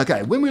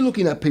 Okay, when we're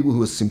looking at people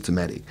who are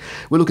symptomatic,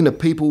 we're looking at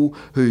people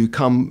who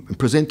come and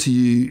present to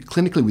you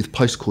clinically with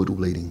postcoital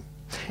bleeding,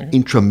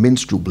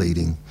 intramenstrual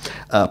bleeding,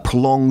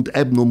 prolonged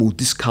abnormal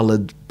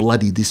discoloured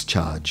bloody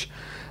discharge,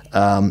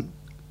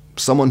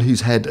 someone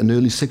who's had an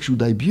early sexual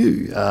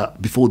debut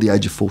before the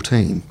age of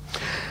 14.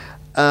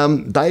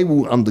 They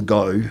will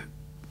undergo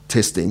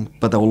testing,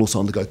 but they will also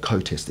undergo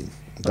co-testing.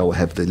 They will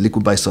have the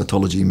liquid-based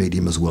cytology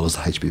medium as well as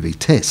the HPV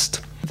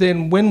test.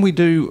 Then when we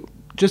do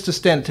just a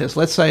standard test,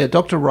 let's say a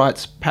doctor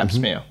writes pap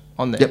smear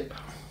on there. Yep.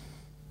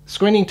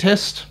 Screening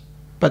test,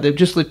 but they've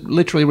just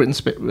literally written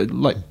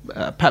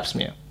pap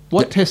smear.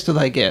 What test do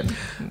they get?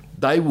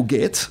 They will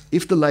get,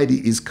 if the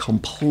lady is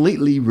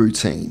completely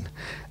routine,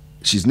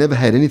 she's never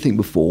had anything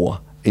before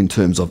in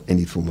terms of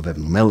any form of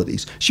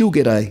abnormalities, she'll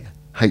get a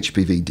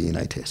HPV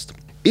DNA test.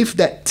 If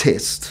that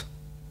test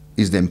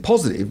is then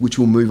positive, which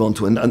we'll move on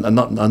to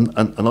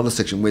another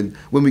section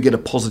when we get a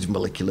positive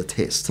molecular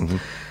test. Mm-hmm.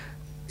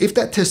 If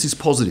that test is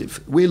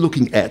positive, we're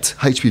looking at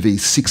HPV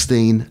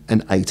 16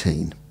 and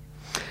 18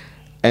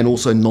 and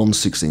also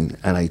non-16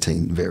 and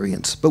 18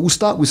 variants. But we'll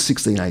start with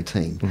 16,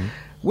 18. Mm-hmm.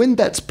 When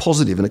that's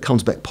positive and it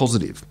comes back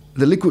positive,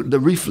 the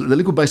liquid-based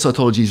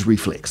cytology is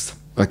reflexed.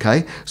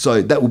 Okay,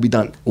 so that will be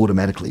done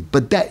automatically.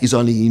 But that is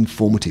only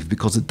informative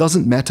because it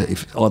doesn't matter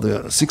if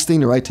either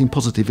 16 or 18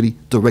 positivity,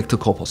 direct to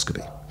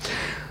colposcopy.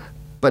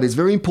 But it's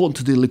very important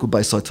to do the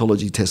liquid-based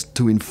cytology test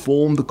to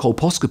inform the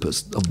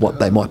colposcopist of what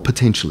they might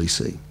potentially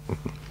see.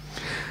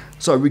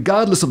 So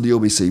regardless of the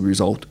LBC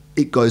result,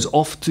 it goes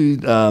off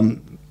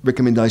to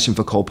recommendation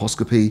for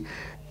colposcopy,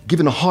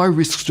 given a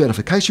high-risk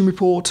stratification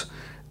report,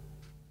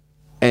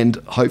 and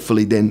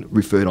hopefully then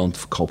referred on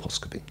for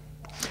colposcopy.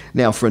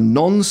 Now, for a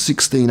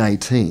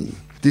non-16-18,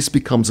 this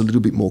becomes a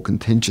little bit more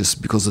contentious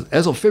because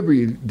as of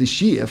February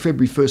this year,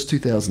 February 1st,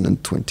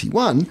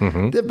 2021,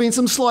 there have been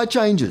some slight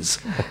changes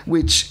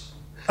which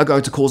are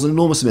going to cause an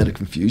enormous amount of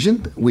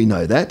confusion. We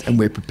know that, and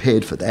we're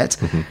prepared for that.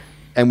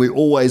 And we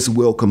always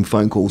welcome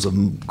phone calls,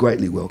 and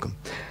greatly welcome.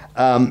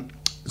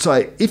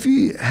 So if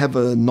you have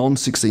a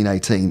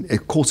non-16-18,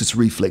 of course it's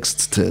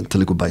reflexed to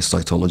liquid-based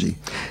cytology.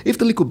 If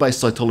the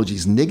liquid-based cytology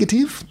is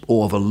negative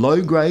or of a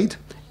low grade,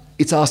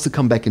 it's asked to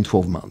come back in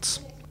 12 months.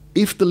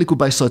 If the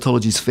liquid-based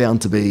cytology is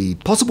found to be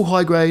possible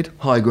high grade,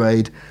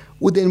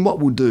 well then what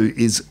we'll do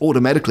is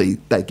automatically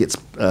that gets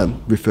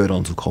referred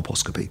on to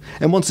colposcopy.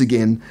 And once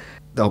again,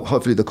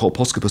 hopefully the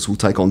colposcopist will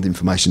take on the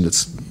information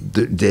that's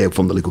there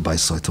from the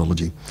liquid-based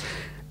cytology.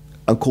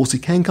 Of course,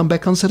 it can come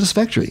back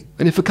unsatisfactory.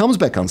 And if it comes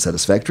back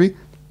unsatisfactory,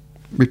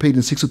 repeat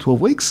in 6 or 12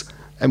 weeks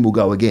and we'll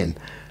go again.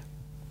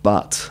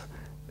 But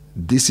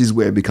this is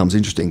where it becomes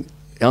interesting.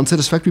 The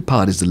unsatisfactory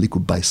part is the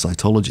liquid-based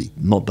cytology,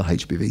 not the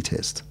HPV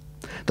test.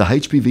 The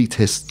HPV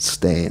test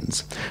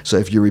stands. So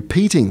if you're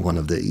repeating one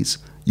of these,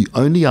 you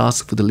only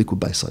ask for the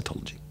liquid-based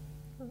cytology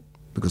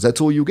because that's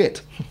all you'll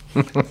get.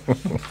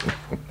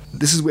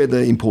 This is where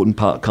the important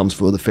part comes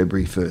for the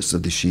February 1st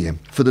of this year.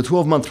 For the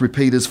 12-month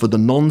repeaters for the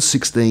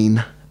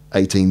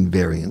non-16-18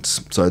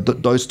 variants, so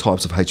those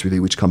types of HPV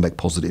which come back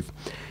positive,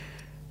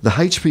 the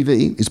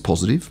HPV is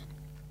positive,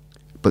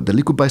 but the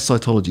liquid-based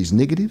cytology is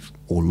negative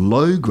or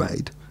low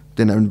grade,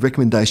 then a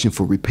recommendation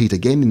for repeat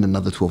again in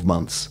another 12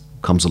 months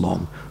comes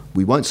along.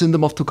 We won't send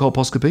them off to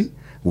colposcopy.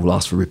 We'll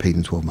ask for repeat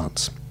in 12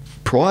 months.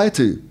 Prior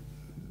to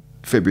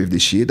February of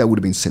this year, they would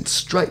have been sent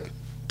straight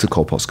to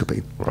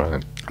colposcopy,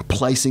 right,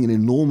 placing an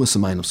enormous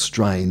amount of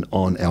strain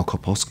on our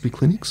colposcopy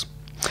clinics.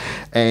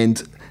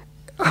 And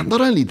not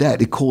only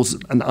that, it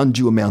caused an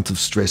undue amount of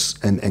stress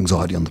and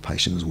anxiety on the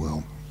patient as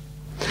well.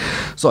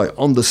 So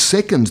on the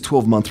second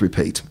 12-month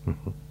repeat,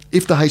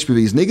 if the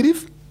HPV is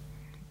negative,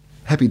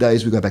 happy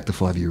days, we go back to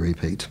 5-year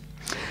repeat.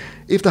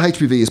 If the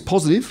HPV is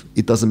positive,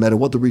 it doesn't matter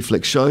what the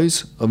reflex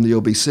shows of the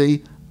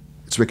LBC,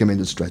 it's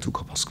recommended straight to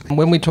colposcopy.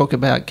 When we talk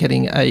about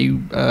getting a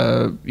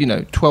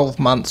 12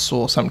 months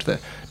or something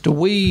like that, do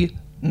we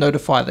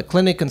notify the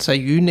clinic and say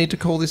you need to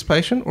call this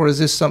patient, or is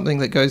this something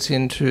that goes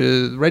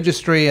into the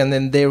registry and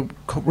then they're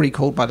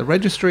recalled by the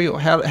registry,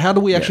 or how do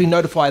we actually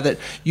notify that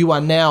you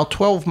are now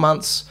 12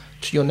 months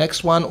to your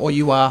next one, or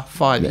you are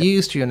 5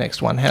 years to your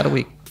next one? How do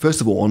we?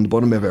 First of all, on the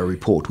bottom of our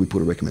report, we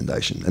put a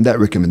recommendation, and that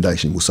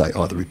recommendation will say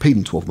either repeat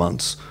in 12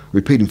 months,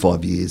 repeat in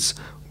 5 years,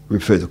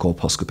 refer to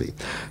colposcopy.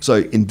 So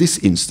in this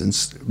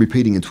instance,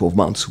 repeating in 12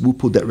 months, we'll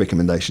put that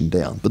recommendation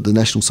down. But the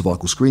National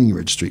Cervical Screening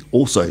Registry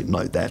also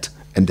note that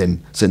and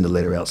then send a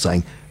letter out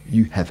saying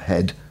you have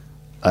had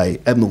a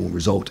abnormal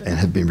result and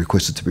have been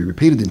requested to be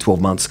repeated in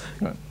 12 months.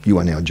 Right. You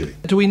are now due.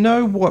 Do we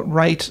know what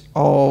rate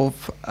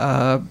of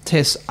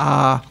tests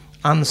are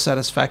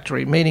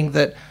unsatisfactory? Meaning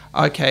that,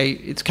 okay,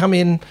 it's come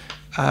in,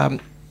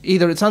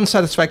 either it's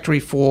unsatisfactory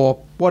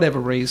for whatever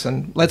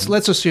reason. Let's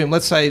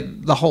say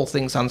the whole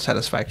thing's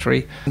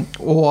unsatisfactory,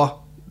 or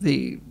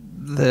the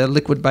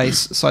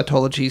liquid-based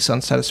cytology is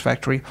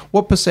unsatisfactory.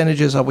 What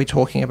percentages are we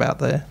talking about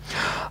there?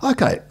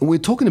 Okay, we're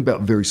talking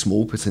about very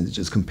small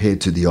percentages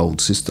compared to the old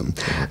system.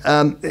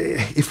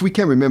 If we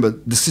can remember,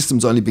 the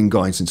system's only been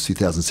going since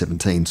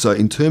 2017. So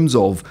in terms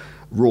of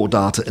raw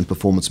data and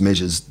performance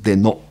measures, they're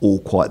not all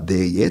quite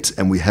there yet,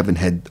 and we haven't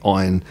had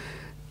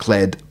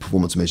ironclad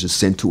performance measures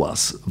sent to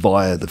us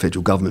via the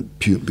federal government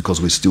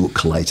because we're still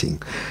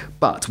collating.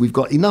 But we've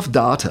got enough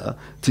data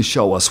to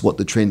show us what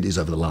the trend is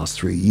over the last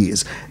 3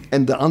 years.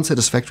 And the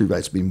unsatisfactory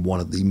rate's been one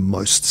of the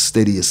most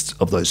steadiest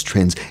of those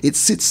trends. It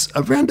sits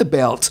around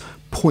about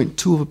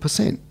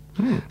 0.2%.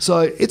 So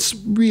it's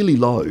really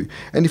low.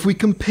 And if we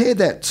compare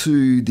that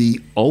to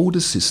the older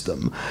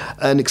system,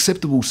 an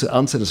acceptable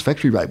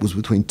unsatisfactory rate was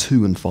between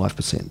 2 and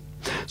 5%.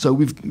 So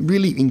we've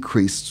really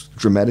increased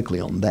dramatically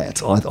on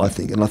that, I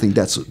think, and I think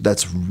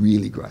that's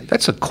really great.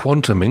 That's a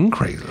quantum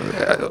increase,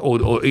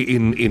 or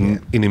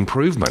in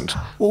improvement.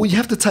 Well, you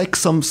have to take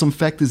some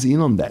factors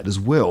in on that as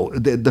well.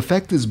 The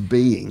factors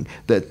being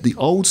that the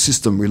old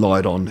system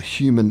relied on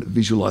human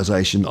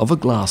visualization of a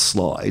glass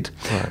slide,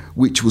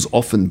 which was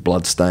often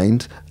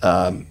blood-stained,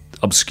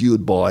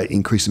 obscured by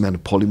increased amount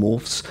of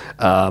polymorphs,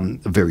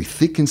 very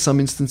thick in some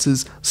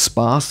instances,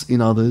 sparse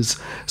in others.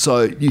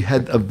 So you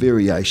had a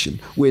variation,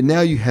 where now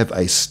you have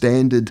a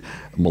standard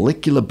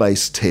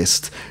molecular-based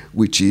test,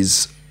 which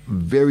is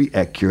very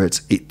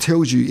accurate. It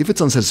tells you if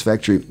it's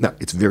unsatisfactory. Now,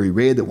 it's very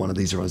rare that one of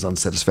these is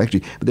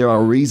unsatisfactory, but there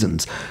are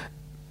reasons.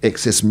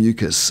 Excess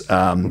mucus.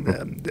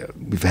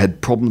 We've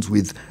had problems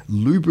with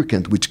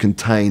lubricant, which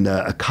contain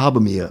a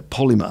carbamide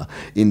polymer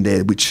in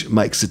there, which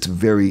makes it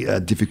very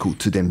difficult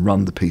to then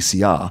run the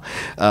PCR.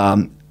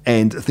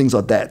 And things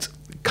like that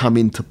come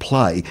into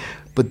play,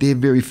 but they're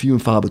very few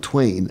and far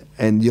between,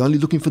 and you're only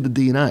looking for the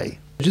DNA.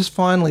 Just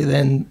finally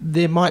then,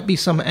 there might be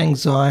some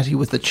anxiety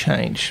with the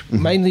change.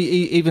 Mainly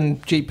even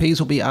GPs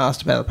will be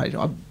asked about the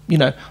patient.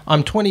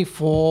 I'm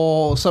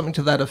 24, something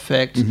to that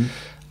effect.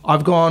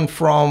 I've gone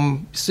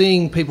from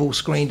seeing people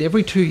screened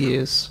every 2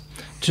 years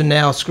to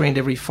now screened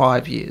every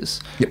 5 years.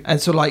 Yep. And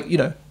so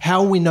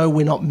how we know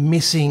we're not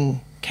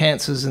missing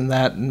cancers in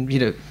that, and,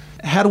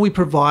 how do we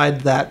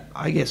provide that,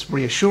 I guess,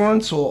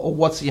 reassurance, or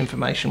what's the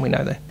information we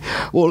know there?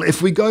 Well,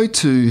 if we go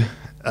to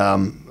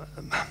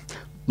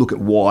look at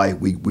why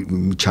we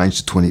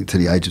changed to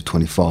the age of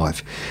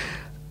 25,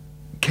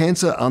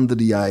 cancer under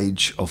the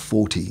age of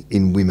 40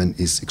 in women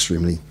is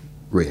extremely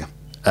rare.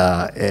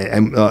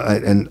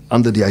 And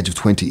under the age of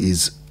 20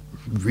 is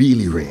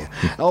really rare.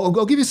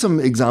 I'll give you some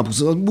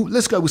examples.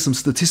 Let's go with some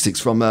statistics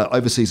from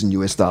overseas and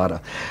US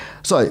data.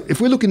 So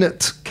if we're looking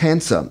at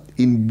cancer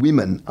in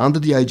women under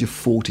the age of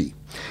 40,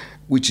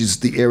 which is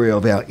the area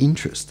of our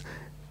interest,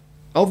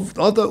 of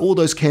all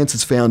those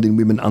cancers found in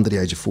women under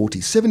the age of 40,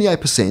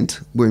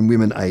 78% were in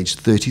women aged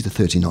 30 to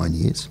 39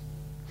 years.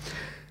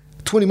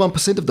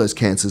 21% of those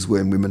cancers were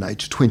in women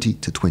aged 20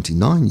 to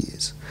 29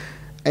 years.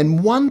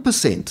 And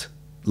 1%,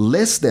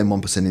 less than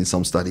 1% in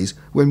some studies,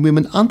 were in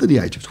women under the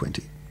age of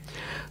 20.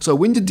 So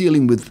when you're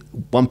dealing with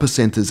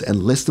 1%ers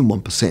and less than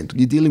 1%,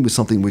 you're dealing with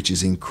something which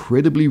is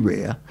incredibly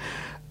rare,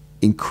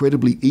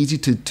 incredibly easy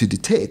to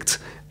detect,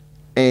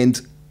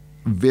 and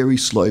very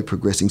slow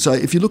progressing. So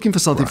if you're looking for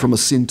something from a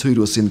SIN 2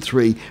 to a SIN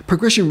 3,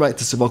 progression rate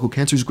to cervical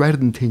cancer is greater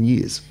than 10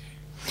 years.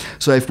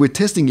 So if we're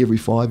testing every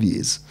 5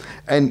 years,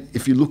 and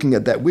if you're looking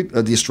at that,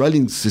 the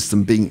Australian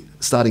system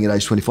starting at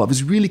age 25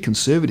 is really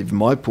conservative in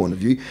my point of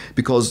view,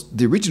 because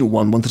the original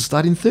one wanted to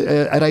start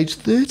at age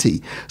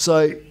 30.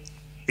 So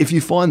if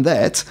you find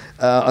that,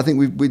 I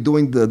think we're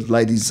doing the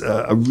ladies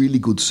a really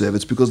good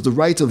service, because the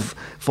rate of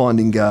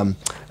finding an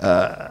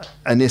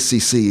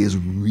SCC is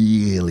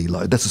really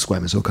low. That's a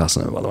squamous cell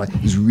carcinoma, by the way.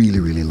 It's really,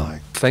 really low.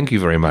 Thank you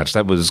very much.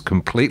 That was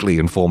completely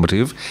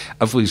informative.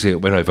 Obviously,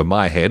 it went over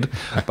my head,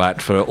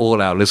 but for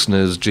all our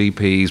listeners,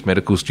 GPs,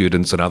 medical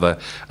students and other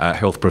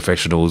health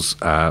professionals,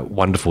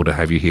 wonderful to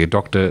have you here.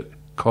 Dr.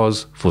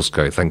 Kos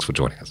Fusco, thanks for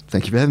joining us.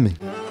 Thank you for having me.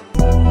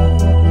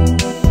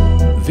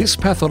 This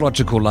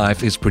Pathological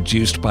Life is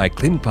produced by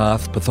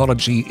ClinPath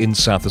Pathology in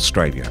South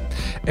Australia.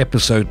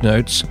 Episode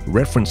notes,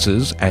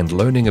 references and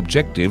learning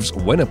objectives,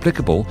 when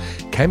applicable,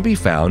 can be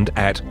found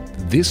at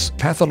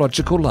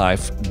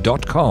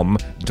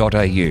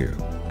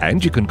thispathological.life.com.au.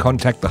 And you can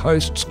contact the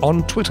hosts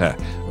on Twitter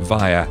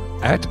via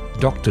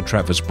 @Dr.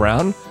 Travis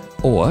Brown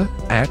or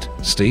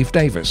 @Steve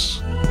Davis.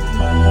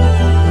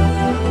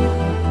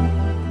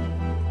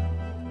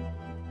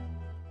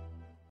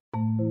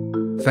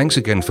 Thanks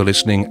again for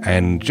listening,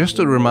 and just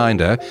a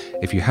reminder,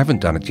 if you haven't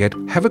done it yet,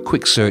 have a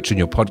quick search in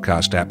your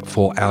podcast app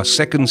for our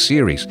second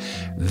series,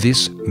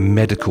 This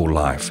Medical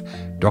Life.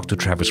 Dr.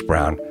 Travis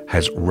Brown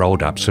has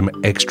rolled up some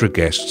extra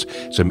guests,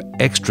 some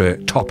extra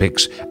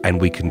topics,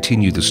 and we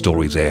continue the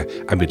story there,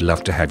 and we'd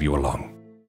love to have you along.